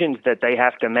decisions that they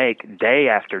have to make day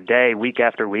after day, week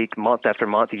after week, month after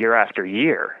month, year after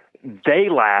year, they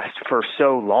last for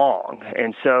so long.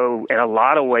 And so in a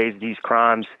lot of ways, these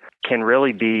crimes can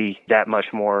really be that much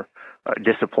more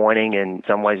disappointing and in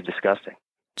some ways disgusting.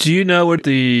 Do you know what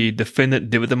the defendant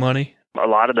did with the money? A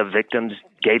lot of the victims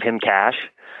gave him cash,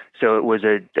 so it was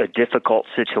a difficult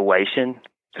situation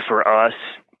for us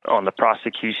on the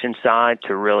prosecution side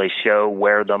to really show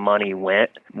where the money went.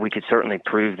 We could certainly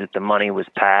prove that the money was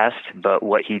passed, but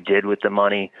what he did with the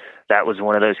money, that was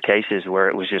one of those cases where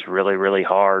it was just really, really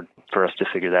hard for us to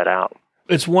figure that out.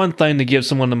 It's one thing to give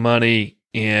someone the money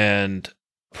and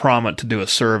promise to do a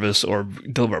service or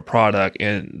deliver a product,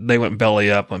 and they went belly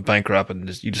up, went bankrupt,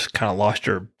 and you just kind of lost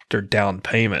their down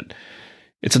payment.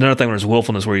 It's another thing when there's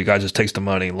willfulness where you guy just takes the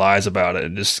money, lies about it,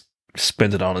 and just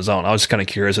spends it on his own. I was just kind of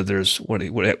curious if there's what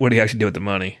he actually did with the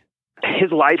money.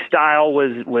 His lifestyle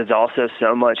was also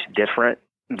so much different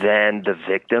than the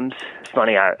victims. It's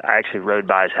funny, I actually rode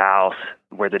by his house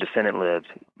where the defendant lived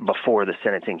before the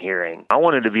sentencing hearing. I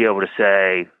wanted to be able to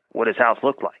say what his house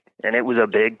looked like. And it was a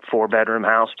big 4-bedroom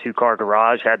house, 2-car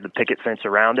garage, had the picket fence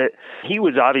around it. He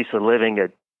was obviously living a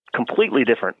completely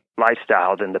different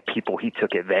lifestyle than the people he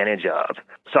took advantage of.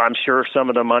 So I'm sure some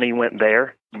of the money went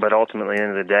there, but ultimately, at the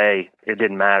end of the day, it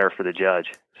didn't matter for the judge.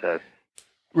 So,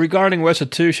 regarding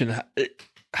restitution,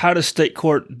 how does state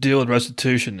court deal with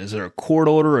restitution? Is there a court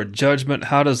order, a judgment?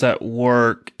 How does that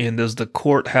work? And does the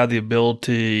court have the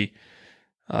ability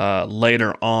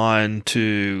later on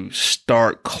to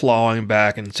start clawing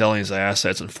back and selling his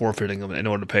assets and forfeiting them in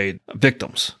order to pay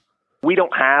victims? We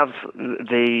don't have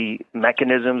the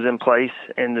mechanisms in place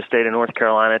in the state of North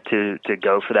Carolina to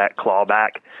go for that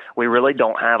clawback. We really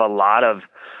don't have a lot of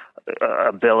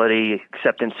ability,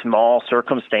 except in small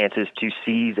circumstances, to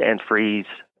seize and freeze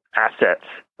assets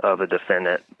of a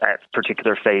defendant at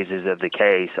particular phases of the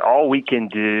case. All we can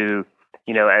do,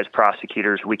 as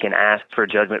prosecutors, we can ask for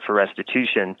judgment for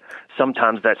restitution.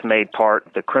 Sometimes that's made part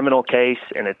of the criminal case,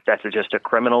 and that's just a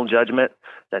criminal judgment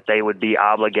that they would be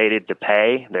obligated to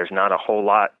pay. There's not a whole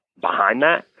lot behind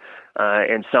that.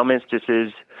 In some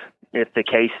instances, if the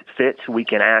case fits, we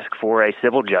can ask for a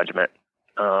civil judgment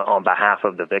on behalf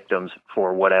of the victims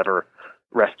for whatever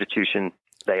restitution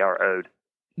they are owed.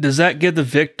 Does that give the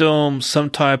victim some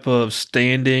type of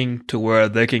standing to where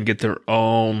they can get their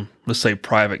own, let's say,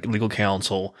 private legal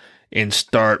counsel and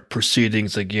start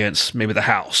proceedings against maybe the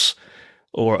house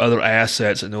or other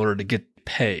assets in order to get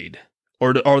paid?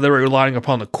 Or are they relying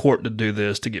upon the court to do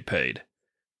this to get paid?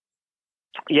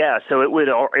 Yeah, so it would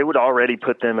already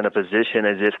put them in a position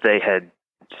as if they had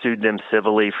sued them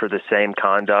civilly for the same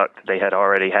conduct. They had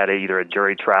already had either a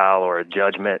jury trial or a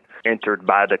judgment entered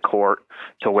by the court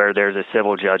to where there's a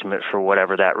civil judgment for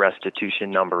whatever that restitution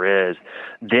number is.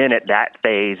 Then at that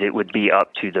phase, it would be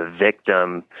up to the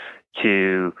victim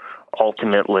to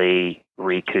ultimately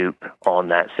recoup on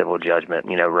that civil judgment,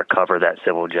 recover that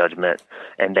civil judgment.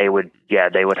 And they would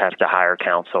have to hire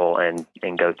counsel and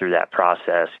go through that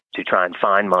process to try and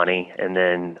find money and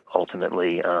then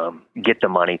ultimately get the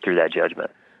money through that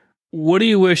judgment. What do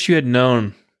you wish you had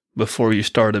known before you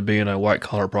started being a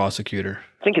white-collar prosecutor?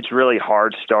 I think it's really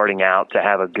hard starting out to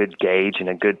have a good gauge and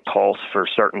a good pulse for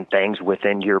certain things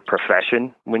within your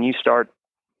profession. When you start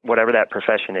whatever that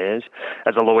profession is,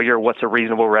 as a lawyer, what's a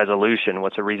reasonable resolution?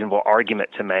 What's a reasonable argument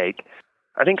to make?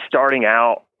 I think starting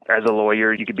out as a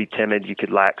lawyer, you could be timid. You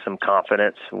could lack some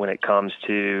confidence when it comes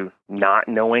to not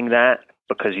knowing that.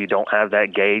 because you don't have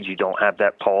that gauge, you don't have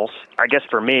that pulse. I guess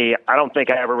for me, I don't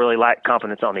think I ever really lacked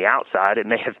confidence on the outside. It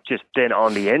may have just been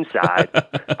on the inside.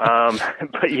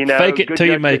 But, fake it till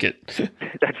you make it.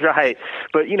 That's right.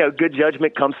 But, good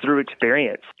judgment comes through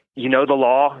experience. You know the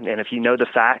law, and if you know the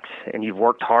facts and you've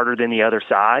worked harder than the other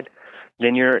side,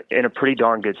 then you're in a pretty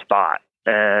darn good spot.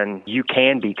 And you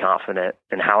can be confident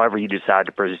in however you decide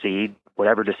to proceed,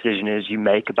 whatever decision is you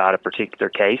make about a particular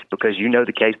case, because you know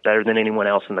the case better than anyone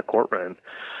else in the courtroom.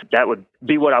 That would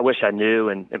be what I wish I knew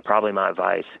and probably my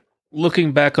advice.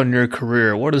 Looking back on your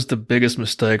career, what is the biggest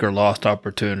mistake or lost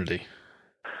opportunity?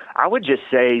 I would just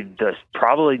say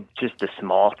probably just the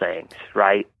small things,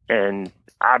 right? And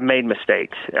I've made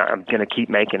mistakes. I'm going to keep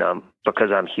making them because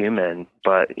I'm human.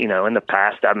 But, in the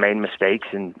past, I've made mistakes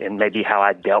in maybe how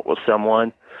I dealt with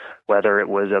someone, whether it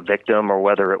was a victim or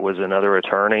whether it was another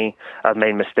attorney. I've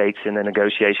made mistakes in the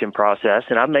negotiation process,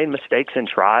 and I've made mistakes in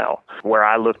trial where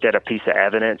I looked at a piece of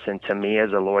evidence, and to me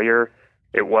as a lawyer,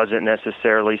 it wasn't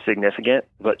necessarily significant,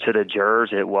 but to the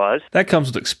jurors, it was. That comes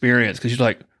with experience because you're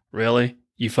like, really?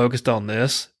 You focused on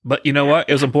this? But you know what?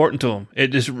 It was important to them. It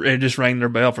just rang their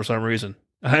bell for some reason.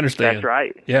 I understand. That's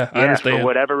right. Yeah, I understand. For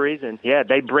whatever reason. Yeah,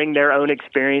 they bring their own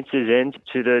experiences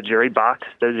into the jury box.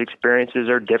 Those experiences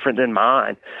are different than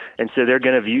mine, and so they're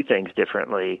going to view things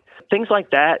differently. Things like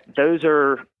that, those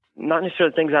are not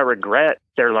necessarily things I regret.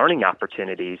 They're learning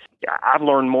opportunities. I've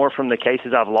learned more from the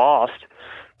cases I've lost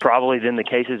probably than the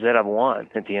cases that I've won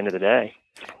at the end of the day.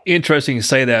 Interesting you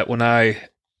say that. When I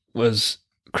was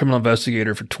criminal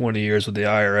investigator for 20 years with the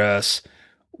IRS,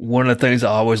 one of the things I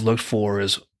always looked for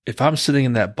is, if I'm sitting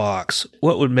in that box,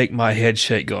 what would make my head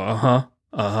shake go,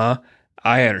 I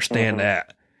understand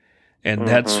that. And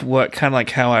that's what kind of like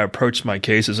how I approached my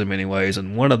cases in many ways.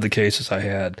 And one of the cases I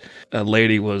had, a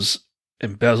lady was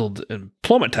embezzled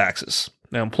employment taxes.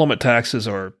 Now, employment taxes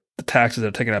are the taxes that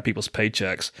are taken out of people's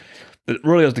paychecks. But it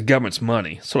really is the government's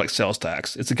money, sort of like sales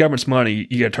tax. It's the government's money,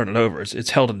 you got to turn it over.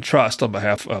 It's held in trust on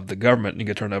behalf of the government, and you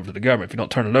got to turn it over to the government. If you don't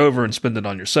turn it over and spend it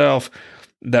on yourself,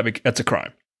 that's a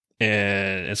crime.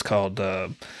 And it's called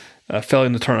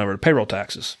failing to turn over payroll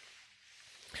taxes.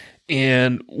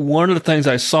 And one of the things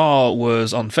I saw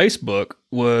was on Facebook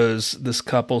was this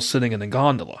couple sitting in a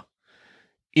gondola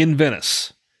in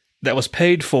Venice that was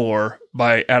paid for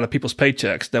out of people's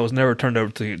paychecks that was never turned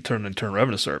over to the Internal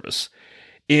Revenue Service.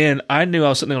 And I knew I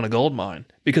was sitting on a gold mine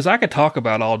because I could talk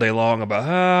about all day long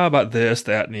about this,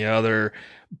 that, and the other.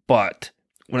 But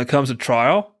when it comes to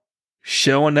trial,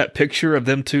 showing that picture of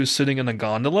them two sitting in a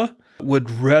gondola would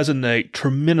resonate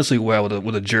tremendously well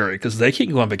with a jury because they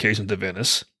can't go on vacation to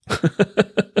Venice.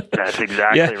 That's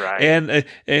exactly right.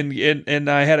 And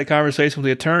I had a conversation with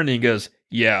the attorney. He goes,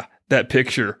 "Yeah, that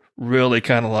picture really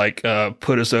kind of like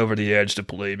put us over the edge to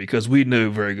plea because we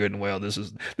knew very good and well this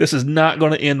is not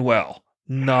going to end well,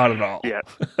 not at all." Yeah,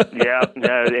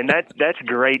 no, and that's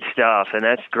great stuff, and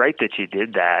that's great that you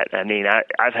did that. I mean,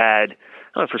 I've had.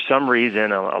 For some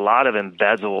reason, a lot of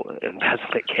embezzlement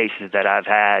cases that I've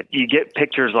had, you get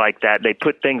pictures like that. They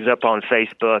put things up on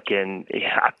Facebook, and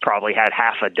I've probably had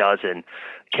half a dozen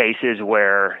cases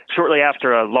where shortly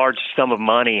after a large sum of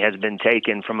money has been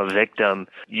taken from a victim,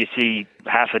 you see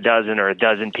half a dozen or a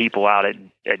dozen people out at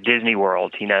Disney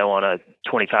World, on a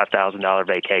 $25,000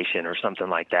 vacation or something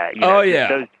like that.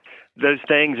 Yeah. Those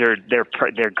things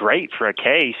they're great for a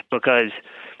case because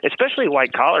especially a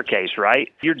white-collar case, right?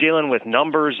 You're dealing with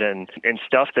numbers and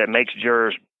stuff that makes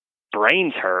jurors'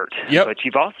 brains hurt. Yep. But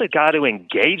you've also got to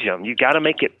engage them. You've got to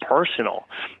make it personal.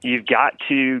 You've got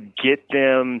to get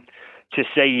them to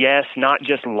say yes, not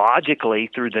just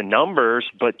logically through the numbers,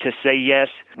 but to say yes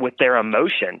with their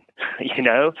emotion,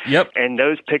 Yep. And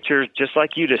those pictures, just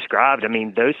like you described, I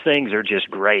mean, those things are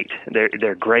just great.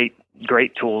 They're great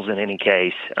tools in any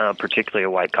case, particularly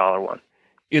a white-collar one.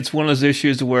 It's one of those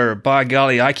issues where, by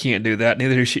golly, I can't do that.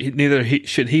 Neither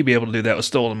should he be able to do that with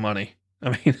stolen money.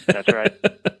 I mean, that's right.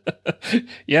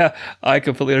 Yeah, I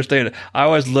completely understand it. I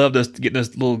always love getting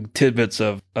those little tidbits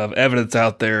of evidence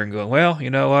out there and going, well, you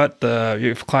know what?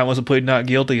 If the client wasn't pleading not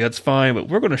guilty, that's fine, but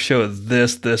we're going to show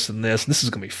this, this, and this. And this is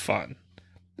going to be fun.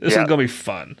 This is going to be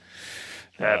fun.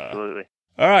 Absolutely.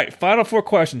 All right, final 4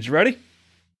 questions. You ready?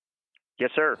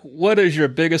 Yes, sir. What is your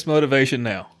biggest motivation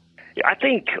now? I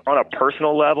think on a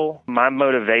personal level, my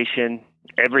motivation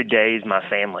every day is my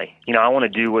family. I want to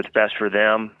do what's best for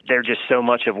them. They're just so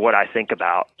much of what I think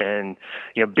about. And,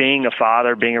 being a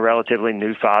father, being a relatively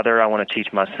new father, I want to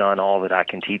teach my son all that I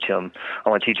can teach him. I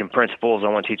want to teach him principles. I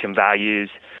want to teach him values.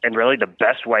 And really the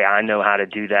best way I know how to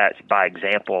do that is by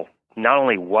example. Not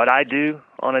only what I do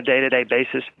on a day-to-day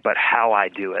basis, but how I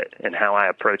do it and how I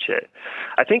approach it.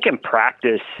 I think in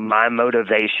practice, my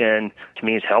motivation to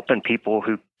me is helping people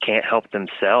who can't help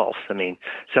themselves. I mean,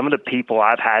 some of the people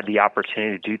I've had the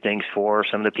opportunity to do things for,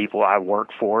 some of the people I work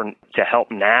for to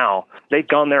help now, they've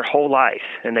gone their whole life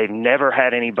and they've never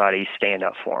had anybody stand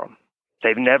up for them.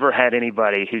 They've never had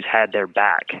anybody who's had their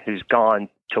back, who's gone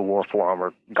to war for them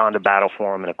or gone to battle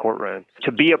for them in a courtroom.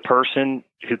 To be a person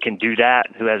who can do that,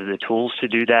 who has the tools to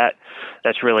do that,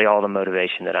 that's really all the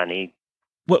motivation that I need.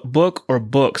 What book or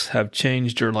books have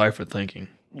changed your life or thinking?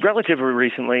 Relatively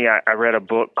recently, I read a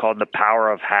book called The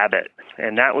Power of Habit,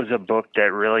 and that was a book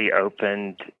that really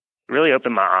opened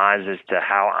my eyes as to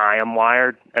how I am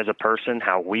wired as a person,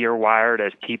 how we are wired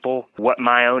as people, what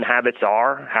my own habits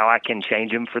are, how I can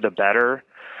change them for the better.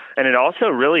 And it also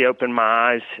really opened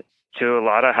my eyes to a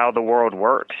lot of how the world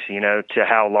works, to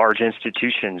how large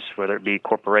institutions, whether it be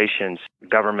corporations,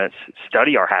 governments,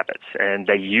 study our habits. And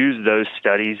they use those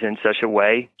studies in such a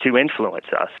way to influence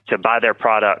us, to buy their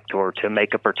product or to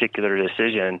make a particular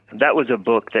decision. That was a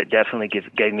book that definitely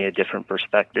gave me a different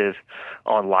perspective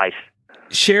on life.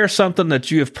 Share something that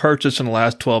you have purchased in the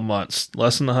last 12 months,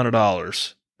 less than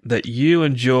 $100, that you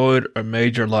enjoyed or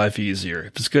made your life easier.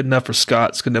 If it's good enough for Scott,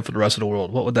 it's good enough for the rest of the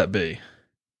world. What would that be?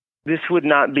 This would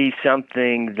not be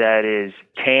something that is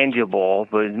tangible,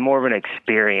 but more of an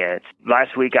experience.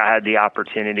 Last week, I had the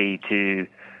opportunity to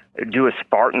do a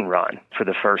Spartan run for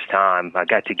the first time. I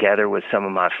got together with some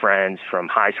of my friends from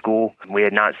high school. We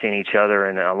had not seen each other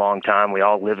in a long time. We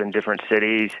all live in different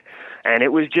cities, and it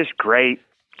was just great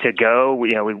to go.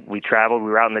 We traveled. We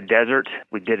were out in the desert.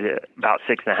 We did about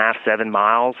 6.5, 7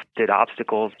 miles, did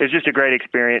obstacles. It was just a great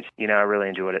experience. I really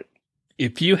enjoyed it.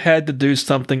 If you had to do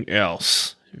something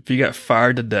else, if you got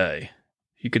fired today,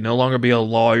 you could no longer be a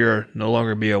lawyer, no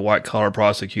longer be a white-collar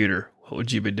prosecutor, what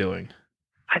would you be doing?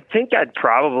 I think I'd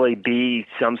probably be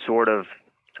some sort of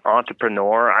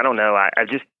entrepreneur. I don't know. I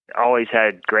just always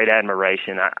had great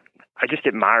admiration. I just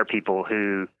admire people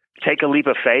who take a leap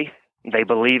of faith. They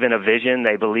believe in a vision.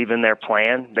 They believe in their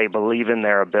plan. They believe in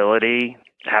their ability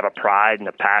to have a pride and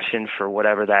a passion for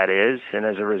whatever that is. And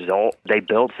as a result, they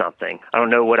build something. I don't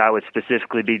know what I would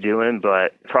specifically be doing,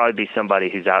 but probably be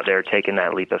somebody who's out there taking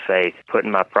that leap of faith,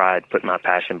 putting my pride, putting my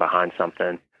passion behind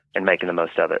something and making the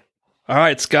most of it. All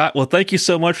right, Scott. Well, thank you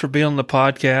so much for being on the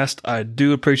podcast. I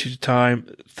do appreciate your time.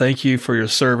 Thank you for your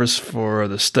service for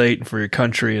the state and for your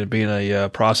country and being a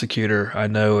prosecutor. I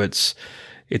know it's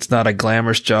not a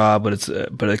glamorous job,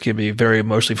 but it can be very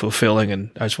emotionally fulfilling.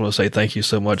 And I just want to say thank you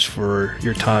so much for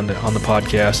your time on the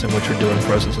podcast and what you're doing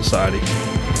for us in society.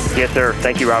 Yes, sir.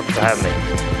 Thank you, Robert, for having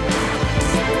me.